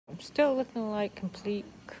Still looking like complete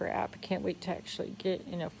crap. I can't wait to actually get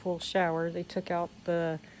in a full shower. They took out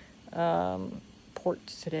the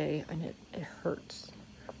ports today, and it hurts.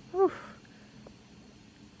 Whew.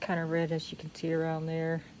 Kind of red, as you can see around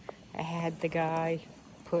there. I had the guy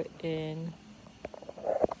put in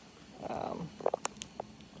a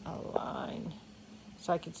line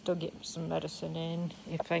so I could still get some medicine in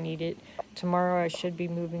if I need it. Tomorrow I should be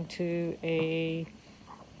moving to a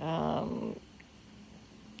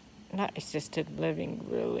not assisted living,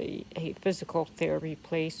 really, a physical therapy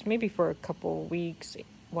place, maybe for a couple of weeks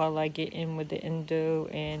while I get in with the endo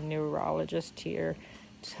and neurologist here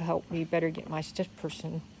to help me better get my stiff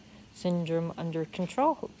person syndrome under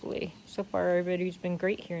control, hopefully. So far, everybody's been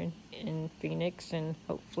great here in Phoenix, and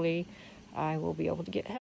hopefully I will be able to get help.